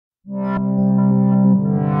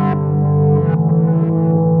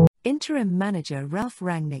Interim manager Ralf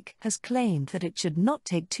Rangnick has claimed that it should not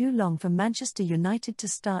take too long for Manchester United to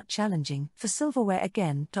start challenging for silverware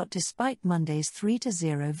again. Despite Monday's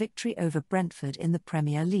 3-0 victory over Brentford in the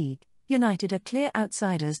Premier League, United are clear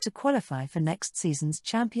outsiders to qualify for next season's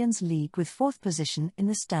Champions League, with fourth position in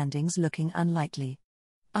the standings looking unlikely.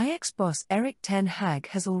 Ajax boss Erik ten Hag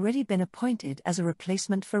has already been appointed as a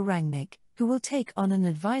replacement for Rangnick, who will take on an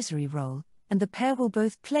advisory role, and the pair will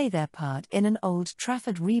both play their part in an Old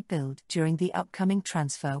Trafford rebuild during the upcoming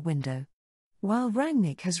transfer window. While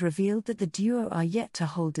Rangnick has revealed that the duo are yet to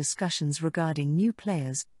hold discussions regarding new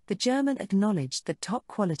players, the German acknowledged that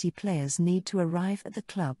top-quality players need to arrive at the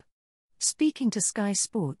club. Speaking to Sky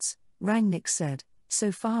Sports, Rangnick said,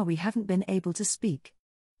 "So far we haven't been able to speak.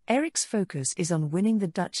 Erik's focus is on winning the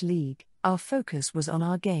Dutch league, our focus was on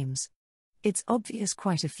our games. It's obvious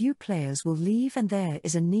quite a few players will leave and there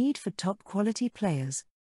is a need for top-quality players.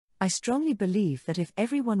 I strongly believe that if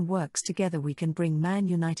everyone works together we can bring Man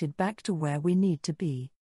United back to where we need to be.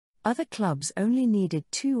 Other clubs only needed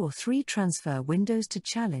 2 or 3 transfer windows to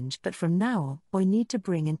challenge, but from now on, we need to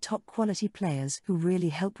bring in top-quality players who really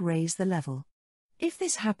help raise the level. If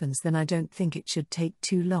this happens, then I don't think it should take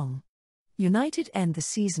too long." United end the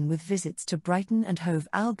season with visits to Brighton and Hove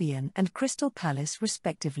Albion and Crystal Palace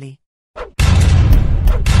respectively.